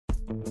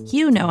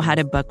You know how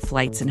to book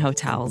flights and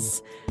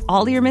hotels.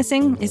 All you're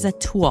missing is a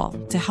tool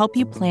to help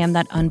you plan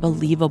that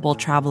unbelievable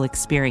travel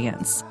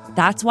experience.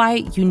 That's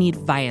why you need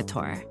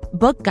Viator.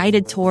 Book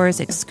guided tours,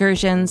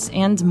 excursions,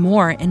 and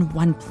more in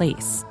one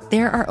place.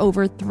 There are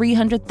over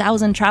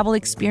 300,000 travel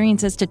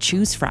experiences to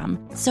choose from,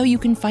 so you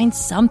can find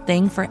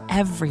something for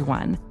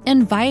everyone.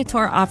 And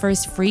Viator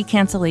offers free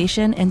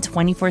cancellation and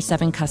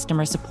 24/7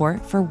 customer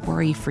support for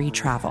worry-free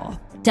travel.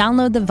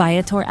 Download the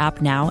Viator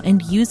app now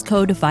and use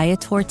code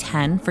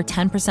Viator10 for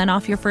 10%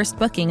 off your first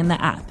booking in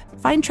the app.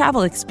 Find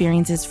travel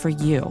experiences for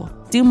you.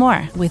 Do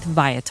more with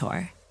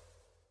Viator.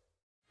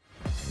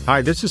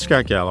 Hi, this is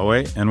Scott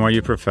Galloway,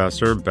 NYU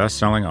professor,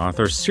 best-selling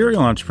author,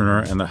 serial entrepreneur,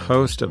 and the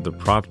host of the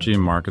Prop G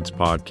Markets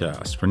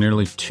podcast. For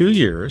nearly 2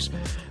 years,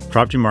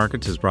 Prop G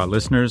Markets has brought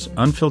listeners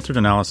unfiltered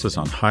analysis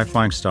on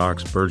high-flying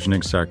stocks,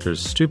 burgeoning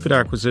sectors, stupid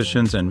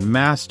acquisitions, and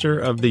master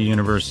of the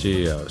universe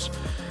CEOs.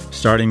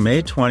 Starting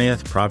May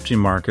 20th, Prop G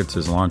Markets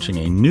is launching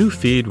a new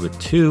feed with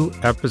 2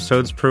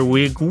 episodes per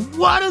week.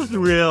 What a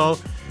thrill!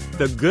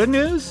 The good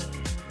news?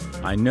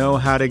 I know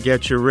how to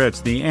get you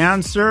rich. The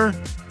answer?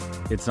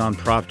 It's on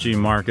Prop G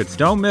Markets.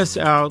 Don't miss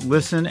out.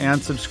 Listen and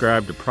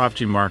subscribe to Prop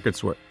G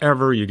Markets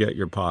wherever you get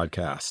your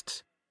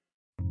podcasts.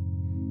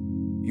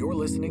 You're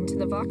listening to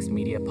the Vox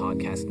Media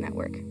Podcast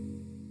Network.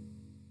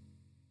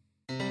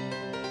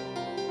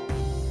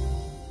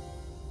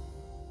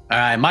 All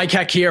right, Mike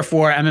Heck here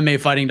for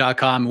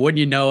MMAfighting.com. Wouldn't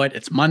you know it?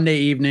 It's Monday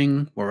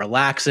evening. We're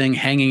relaxing,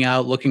 hanging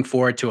out, looking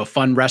forward to a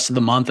fun rest of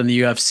the month in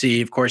the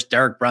UFC. Of course,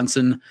 Derek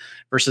Brunson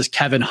versus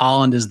Kevin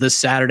Holland is this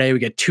Saturday. We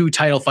get 2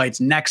 title fights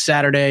next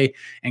Saturday,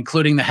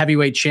 including the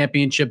heavyweight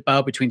championship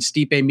bout between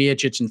Stipe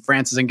Miocic and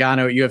Francis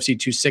Ngannou at UFC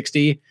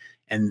 260.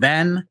 And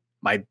then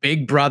my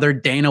big brother,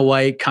 Dana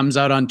White, comes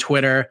out on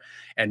Twitter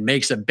and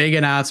makes a big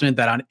announcement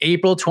that on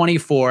April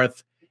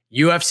 24th,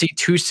 UFC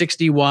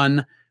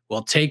 261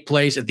 will take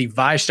place at the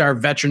VyStar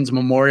Veterans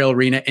Memorial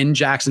Arena in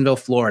Jacksonville,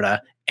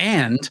 Florida,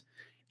 and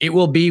it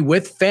will be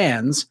with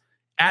fans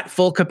at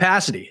full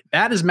capacity.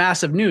 That is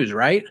massive news,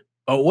 right?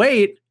 But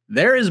wait,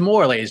 there is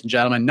more, ladies and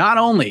gentlemen. Not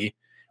only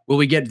will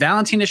we get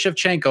Valentina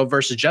Shevchenko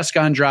versus Jessica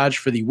Andrade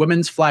for the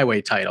women's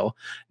flyweight title,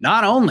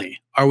 not only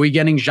are we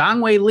getting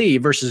Zhang Wei Li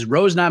versus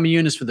Rose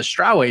Namajunas for the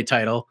strawweight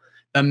title,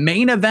 the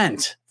main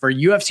event for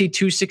UFC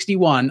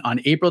 261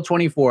 on April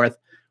 24th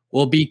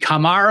will be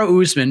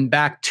Kamaru Usman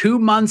back 2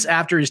 months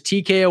after his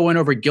TKO win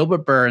over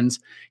Gilbert Burns.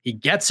 He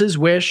gets his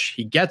wish.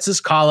 He gets his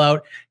call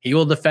out. He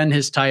will defend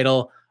his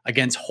title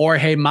against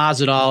Jorge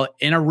Masvidal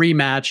in a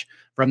rematch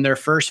from their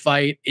first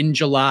fight in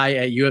July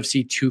at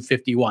UFC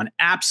 251.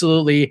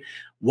 Absolutely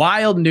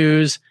wild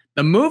news.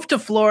 The move to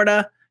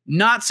Florida,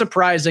 not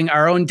surprising.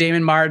 Our own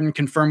Damon Martin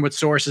confirmed with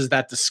sources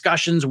that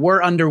discussions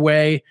were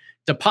underway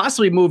to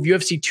possibly move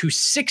UFC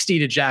 260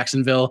 to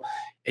Jacksonville.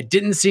 It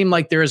didn't seem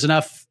like there was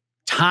enough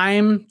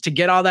time to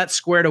get all that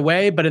squared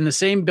away, but in the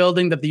same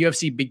building that the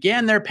UFC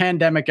began their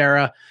pandemic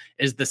era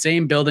is the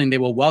same building they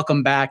will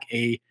welcome back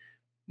a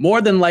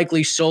more than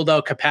likely sold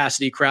out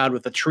capacity crowd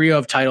with a trio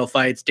of title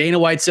fights. Dana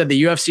White said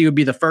the UFC would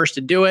be the first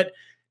to do it.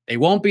 They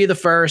won't be the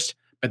first,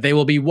 but they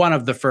will be one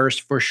of the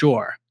first for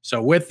sure.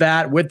 So with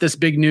that, with this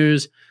big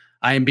news,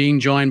 I am being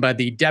joined by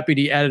the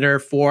deputy editor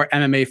for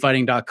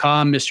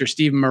MMAfighting.com, Mr.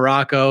 Steven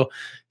Morocco.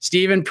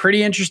 Steven,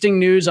 pretty interesting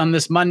news on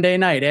this Monday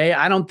night, eh?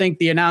 I don't think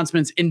the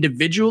announcements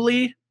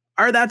individually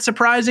are that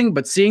surprising,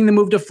 but seeing the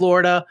move to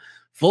Florida,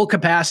 full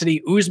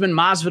capacity, Usman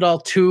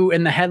Masvidal 2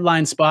 in the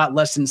headline spot,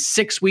 less than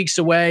 6 weeks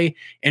away,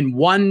 and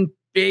one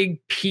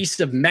big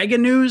piece of mega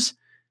news,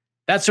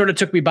 that sort of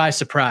took me by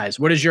surprise.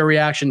 What is your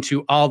reaction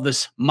to all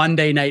this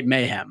Monday night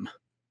mayhem?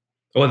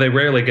 Well, they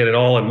rarely get it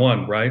all in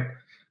one, right?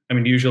 I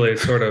mean, usually it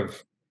sort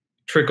of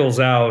trickles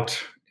out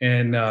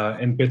in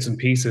bits and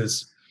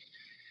pieces.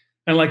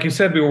 And like you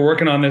said, we were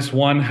working on this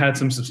one, had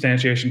some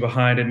substantiation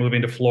behind it,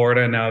 moving to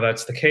Florida. Now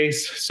that's the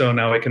case. So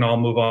now we can all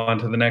move on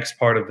to the next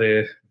part of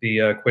the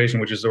equation,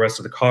 which is the rest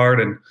of the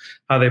card and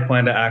how they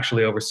plan to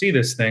actually oversee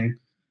this thing.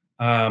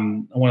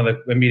 One of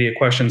the immediate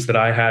questions that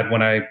I had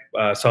when I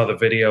saw the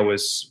video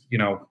was,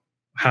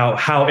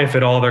 how, if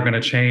at all, they're going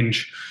to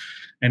change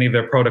any of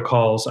their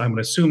protocols. I'm going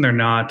to assume they're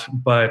not,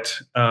 but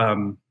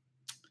I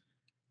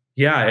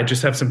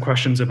just have some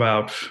questions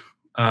about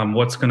how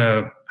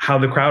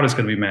the crowd is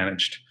going to be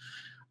managed.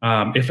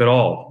 If at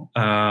all,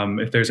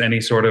 if there's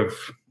any sort of,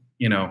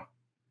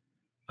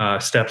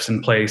 steps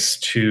in place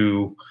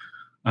to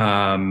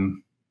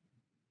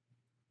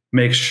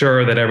make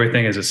sure that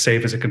everything is as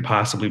safe as it can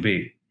possibly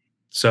be.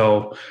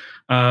 So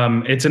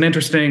it's an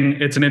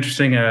interesting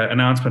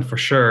announcement for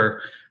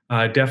sure.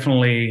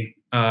 Definitely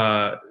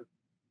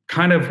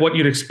kind of what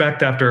you'd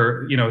expect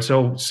after,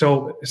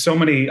 so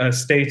many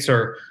states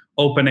are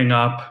opening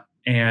up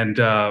and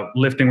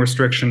lifting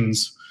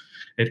restrictions.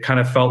 It kind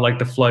of felt like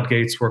the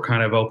floodgates were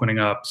kind of opening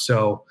up.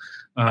 So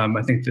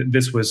I think that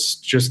this was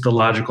just the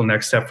logical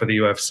next step for the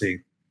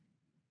UFC.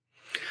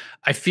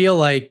 I feel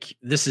like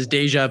this is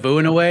deja vu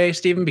in a way,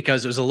 Stephen,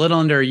 because it was a little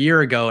under a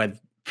year ago at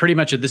pretty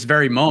much at this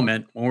very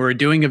moment when we're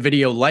doing a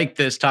video like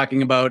this,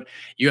 talking about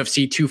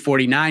UFC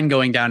 249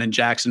 going down in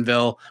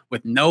Jacksonville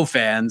with no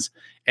fans.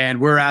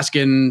 And we're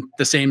asking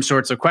the same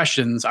sorts of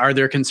questions. Are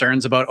there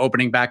concerns about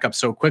opening back up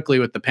so quickly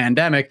with the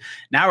pandemic?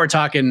 Now we're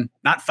talking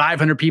not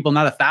 500 people,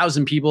 not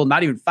 1,000 people,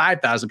 not even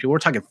 5,000 people. We're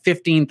talking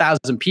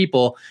 15,000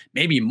 people,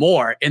 maybe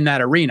more in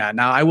that arena.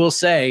 Now, I will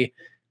say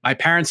my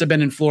parents have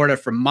been in Florida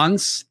for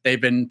months.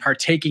 They've been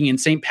partaking in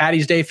St.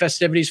 Patty's Day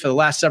festivities for the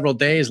last several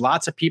days.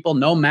 Lots of people,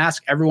 no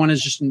mask. Everyone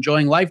is just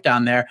enjoying life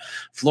down there.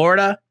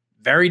 Florida,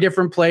 very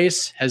different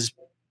place, has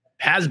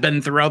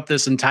been throughout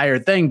this entire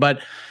thing. But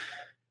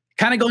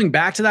kind of going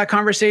back to that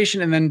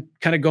conversation and then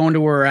kind of going to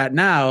where we're at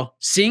now,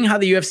 seeing how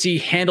the UFC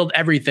handled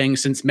everything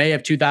since May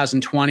of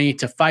 2020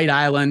 to Fight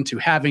Island, to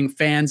having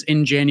fans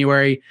in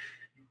January,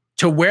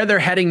 to where they're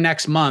heading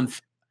next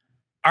month.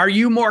 Are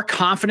you more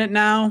confident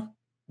now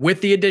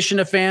with the addition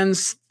of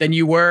fans than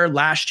you were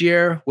last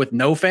year with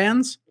no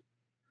fans?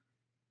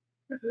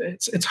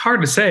 It's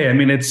hard to say. I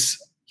mean,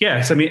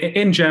 yes. I mean,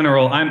 in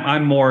general,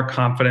 I'm more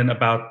confident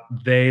about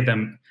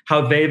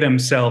how they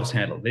themselves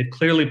handle. They've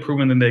clearly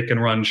proven that they can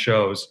run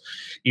shows,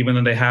 even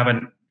though they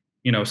haven't,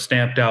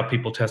 stamped out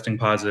people testing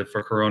positive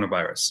for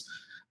coronavirus.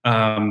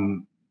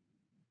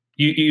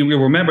 You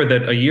remember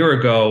that a year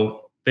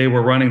ago they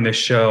were running this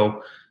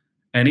show,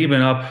 and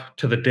even up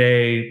to the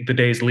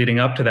days leading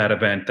up to that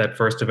event, that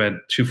first event,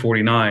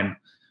 249,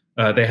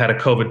 they had a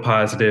COVID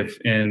positive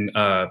in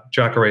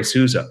Jacare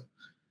Souza.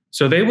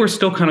 So they were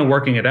still kind of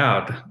working it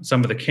out,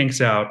 some of the kinks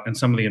out and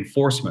some of the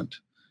enforcement.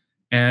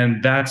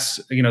 And that's,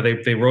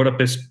 they wrote up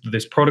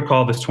this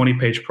protocol, this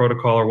 20-page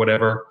protocol or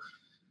whatever.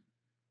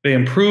 They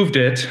improved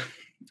it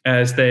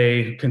as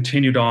they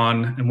continued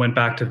on and went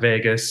back to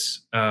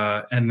Vegas.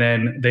 And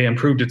then they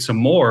improved it some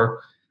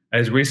more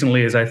as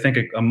recently as I think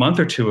a month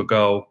or two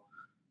ago,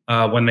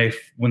 when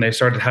they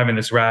started having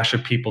this rash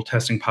of people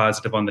testing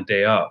positive on the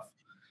day of.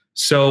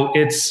 So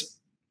it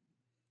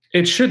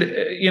should,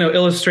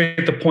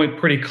 illustrate the point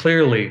pretty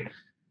clearly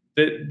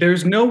that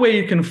there's no way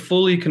you can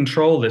fully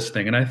control this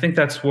thing. And I think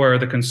that's where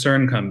the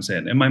concern comes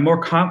in. Am I more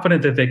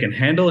confident that they can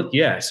handle it?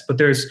 Yes, but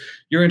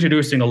you're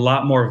introducing a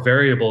lot more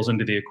variables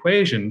into the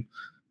equation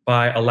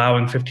by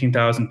allowing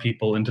 15,000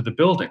 people into the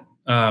building.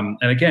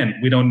 And again,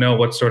 we don't know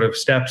what sort of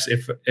steps,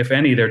 if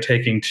any, they're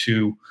taking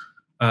to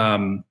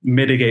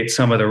mitigate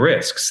some of the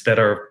risks that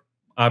are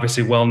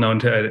obviously well known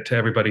to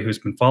everybody who's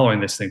been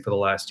following this thing for the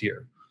last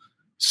year.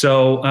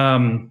 So,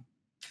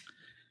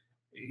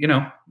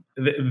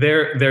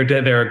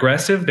 they're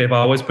aggressive. They've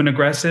always been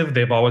aggressive.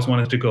 They've always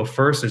wanted to go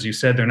first. As you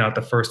said, they're not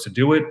the first to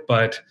do it,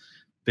 but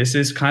this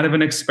is kind of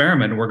an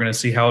experiment. We're going to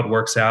see how it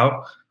works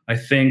out. I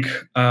think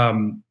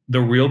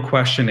the real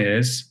question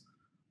is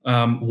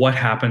what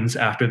happens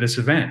after this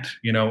event,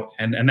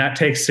 and that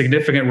takes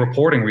significant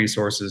reporting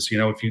resources.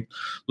 If you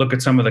look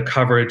at some of the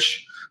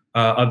coverage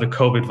of the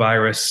COVID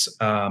virus,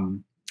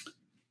 in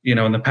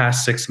the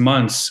past 6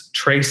 months,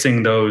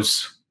 tracing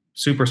those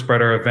super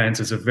spreader events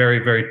is a very,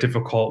 very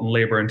difficult and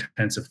labor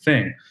intensive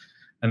thing.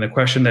 And the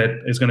question that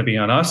is going to be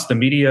on us, the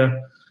media,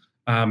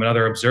 and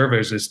other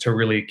observers, is to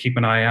really keep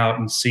an eye out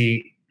and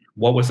see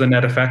what was the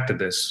net effect of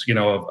this,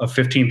 of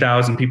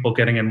 15,000 people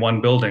getting in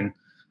one building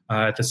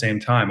at the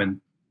same time.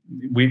 And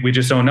we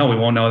just don't know. We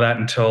won't know that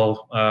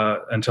until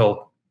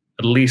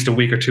at least a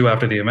week or two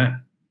after the event.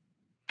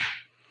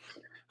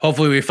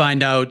 Hopefully we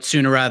find out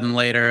sooner rather than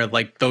later,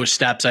 like those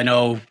steps. I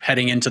know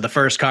heading into the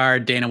first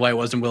card, Dana White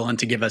wasn't willing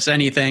to give us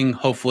anything.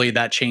 Hopefully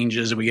that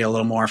changes. We get a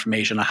little more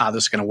information on how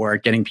this is going to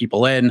work, getting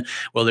people in.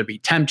 Will there be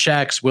temp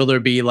checks? Will there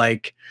be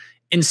like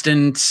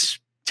instant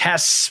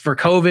tests for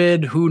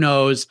COVID? Who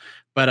knows?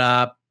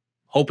 But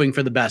hoping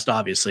for the best,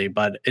 obviously.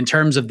 But in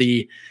terms of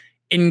the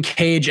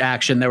in-cage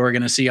action that we're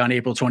going to see on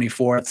April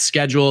 24th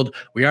scheduled,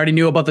 we already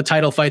knew about the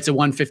title fights at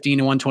 115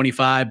 and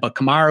 125, but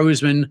Kamaru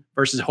Usman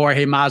versus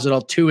Jorge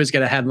Masvidal 2 is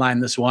going to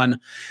headline this one.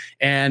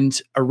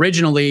 And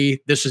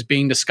originally this was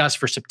being discussed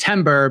for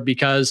September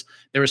because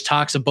there was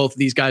talks of both of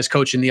these guys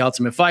coaching the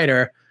Ultimate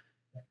Fighter.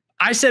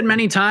 I said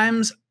many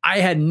times I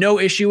had no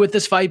issue with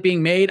this fight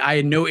being made. I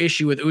had no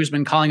issue with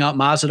Usman calling out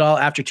Masvidal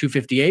after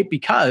 258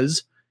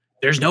 because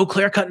there's no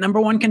clear-cut number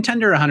one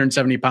contender at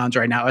 170 pounds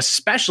right now,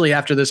 especially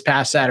after this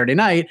past Saturday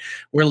night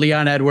where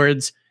Leon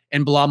Edwards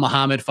and Bilal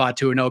Muhammad fought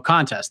to a no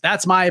contest.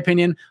 That's my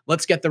opinion.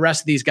 Let's get the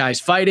rest of these guys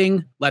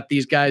fighting. Let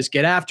these guys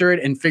get after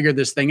it and figure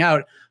this thing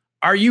out.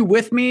 Are you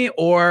with me,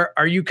 or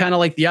are you kind of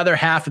like the other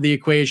half of the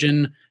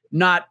equation,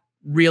 not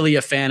really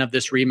a fan of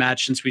this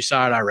rematch since we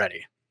saw it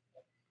already?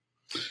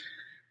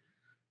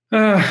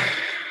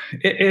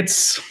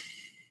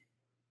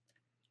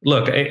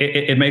 Look,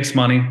 it makes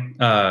money.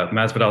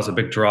 Masvidal is a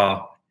big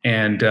draw,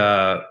 and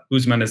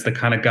Usman is the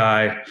kind of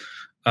guy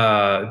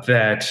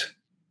that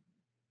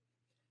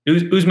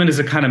Usman is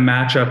the kind of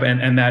matchup,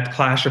 and that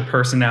clash of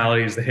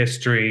personalities, the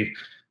history,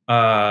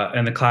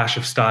 and the clash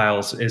of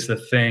styles is the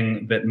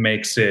thing that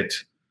makes it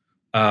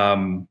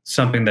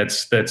something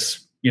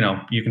that's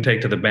you can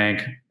take to the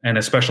bank, and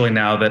especially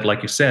now that,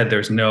 like you said,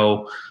 there's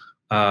no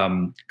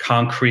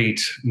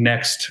concrete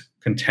next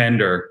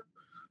contender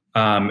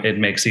it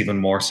makes even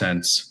more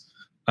sense.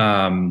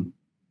 I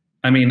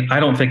mean, I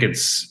don't think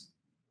it's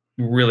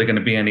really going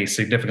to be any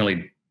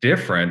significantly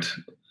different,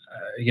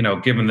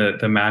 given the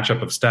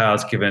matchup of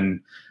styles,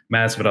 given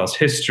Masvidal's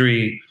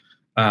history.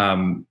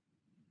 I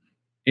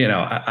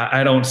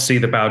don't see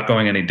the bout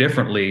going any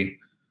differently.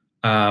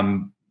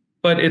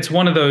 But it's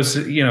one of those,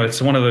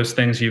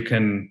 things you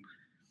can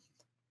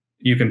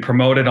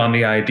promote it on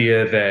the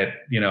idea that,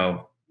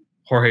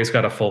 Jorge's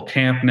got a full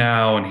camp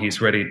now and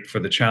he's ready for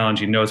the challenge.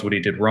 He knows what he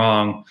did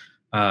wrong.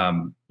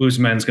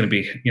 Usman's going to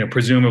be,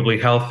 presumably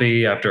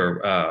healthy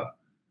after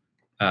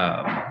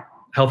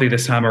healthy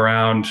this time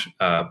around.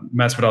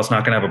 Masvidal's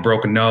not going to have a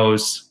broken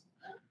nose.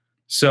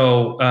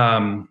 So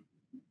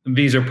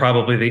these are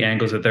probably the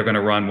angles that they're going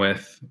to run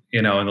with,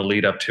 in the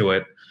lead up to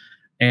it.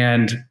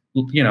 And,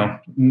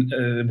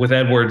 with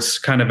Edwards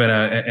kind of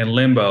in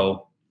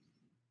limbo,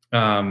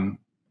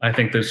 I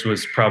think this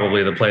was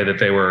probably the play that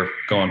they were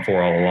going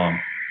for all along.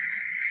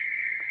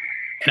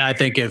 And I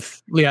think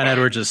if Leon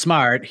Edwards is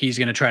smart, he's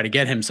going to try to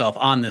get himself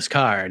on this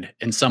card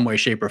in some way,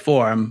 shape, or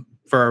form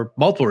for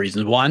multiple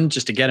reasons. One,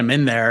 just to get him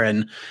in there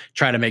and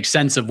try to make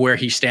sense of where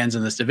he stands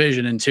in this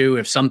division. And two,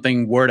 if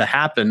something were to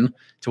happen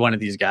to one of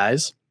these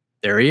guys,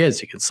 there he is.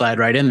 He could slide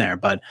right in there.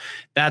 But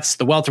that's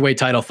the welterweight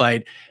title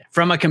fight.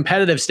 From a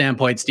competitive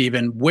standpoint,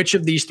 Steven, which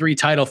of these 3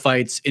 title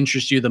fights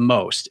interest you the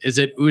most? Is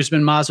it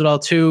Usman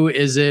Masvidal 2?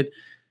 Is it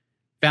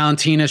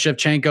Valentina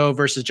Shevchenko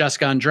versus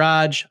Jessica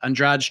Andrade?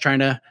 Andrade's trying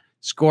to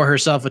score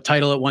herself a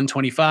title at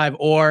 125,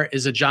 or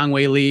is it Zhang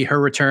Weili, her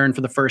return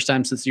for the first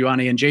time since the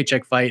Ioana and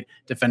Jacek fight,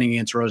 defending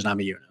against Rose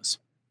Namajunas?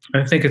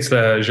 I think it's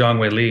the Zhang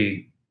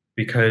Weili,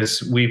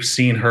 because we've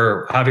seen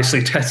her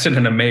obviously tested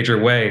in a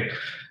major way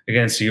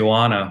against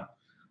Ioana.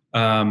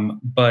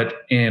 But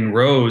in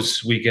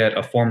Rose, we get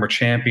a former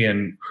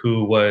champion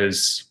who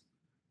was,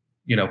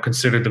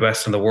 considered the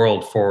best in the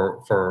world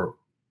for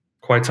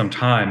quite some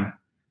time.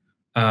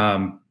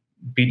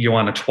 Beat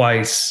Ioana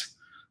twice.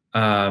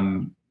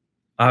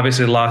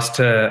 Obviously lost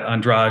to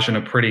Andrade in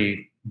a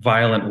pretty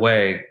violent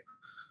way.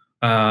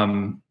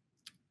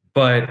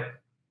 But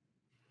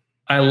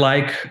I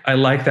like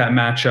that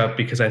matchup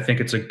because I think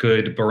it's a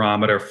good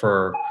barometer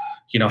for,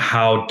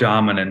 how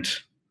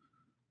dominant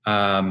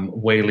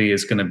Weili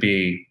is going to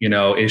be.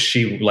 Is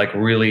she like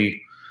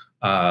really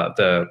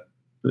the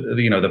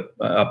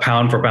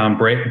pound for pound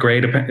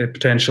grade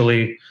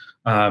potentially?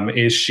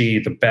 Is she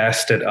the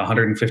best at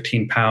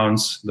 115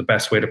 pounds? The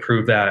best way to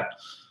prove that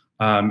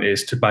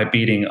is by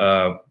beating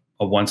a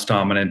once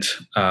dominant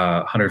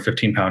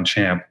 115 pound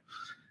champ.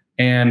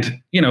 And,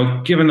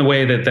 given the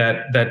way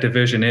that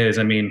division is,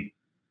 I mean,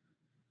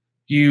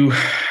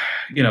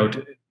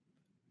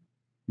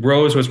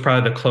 Rose was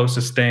probably the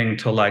closest thing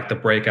to like the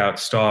breakout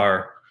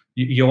star.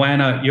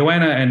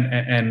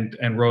 Ioana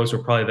and Rose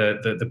were probably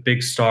the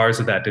big stars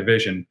of that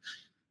division.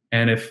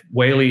 And if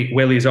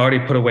Weili's already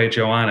put away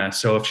Joanna,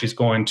 so if she's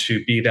going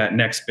to be that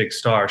next big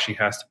star, she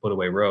has to put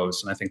away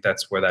Rose. And I think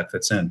that's where that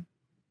fits in.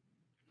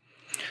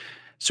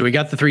 So we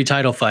got the 3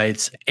 title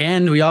fights,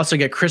 and we also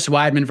get Chris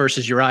Weidman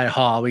versus Uriah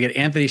Hall. We get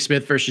Anthony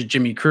Smith versus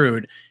Jimmy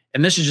Crute.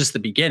 And this is just the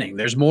beginning.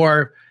 There's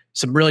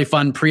some really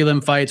fun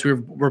prelim fights.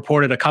 We've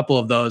reported a couple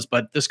of those,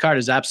 but this card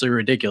is absolutely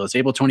ridiculous.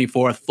 April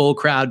 24th, full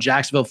crowd,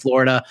 Jacksonville,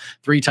 Florida,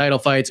 3 title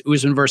fights,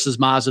 Usman versus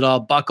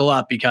Masvidal. Buckle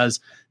up, because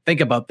think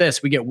about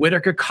this. We get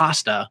Whitaker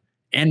Costa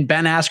and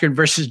Ben Askren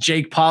versus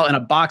Jake Paul in a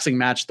boxing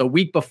match the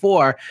week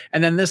before,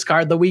 and then this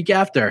card the week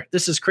after.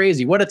 This is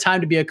crazy. What a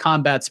time to be a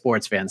combat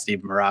sports fan,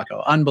 Steven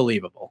Morocco.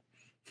 Unbelievable.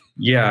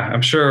 Yeah,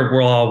 I'm sure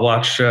we'll all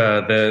watch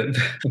the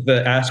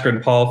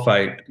Askren Paul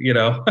fight,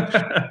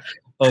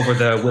 over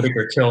the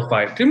Whitaker Till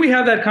fight. Didn't we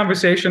have that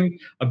conversation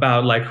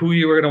about like who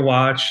you were going to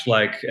watch,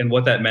 like, and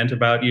what that meant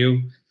about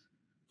you?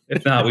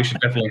 If not, we should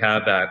definitely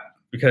have that,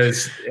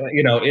 because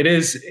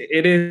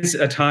it is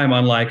a time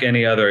unlike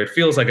any other. It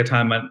feels like a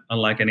time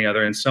unlike any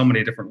other in so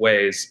many different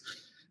ways.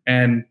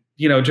 And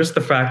just the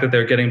fact that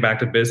they're getting back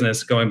to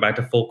business, going back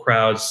to full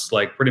crowds,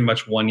 like pretty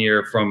much 1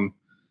 year from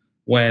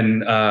when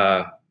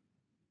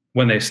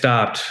they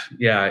stopped.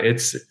 Yeah,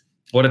 it's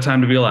what a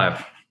time to be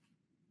alive.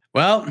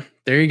 Well,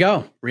 there you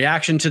go.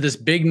 Reaction to this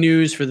big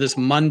news for this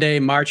Monday,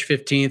 March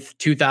 15th,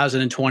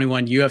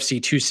 2021,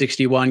 UFC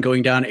 261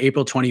 going down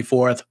April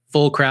 24th.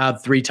 Full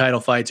crowd, 3 title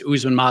fights,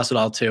 Usman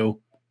Masvidal 2.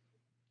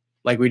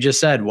 Like we just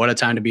said, what a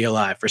time to be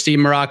alive. For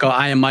Steven Morocco,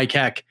 I am Mike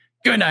Heck.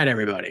 Good night,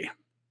 everybody.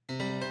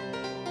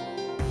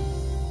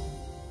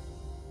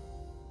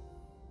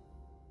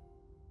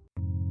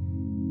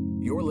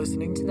 You're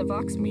listening to the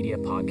Vox Media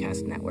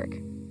Podcast Network.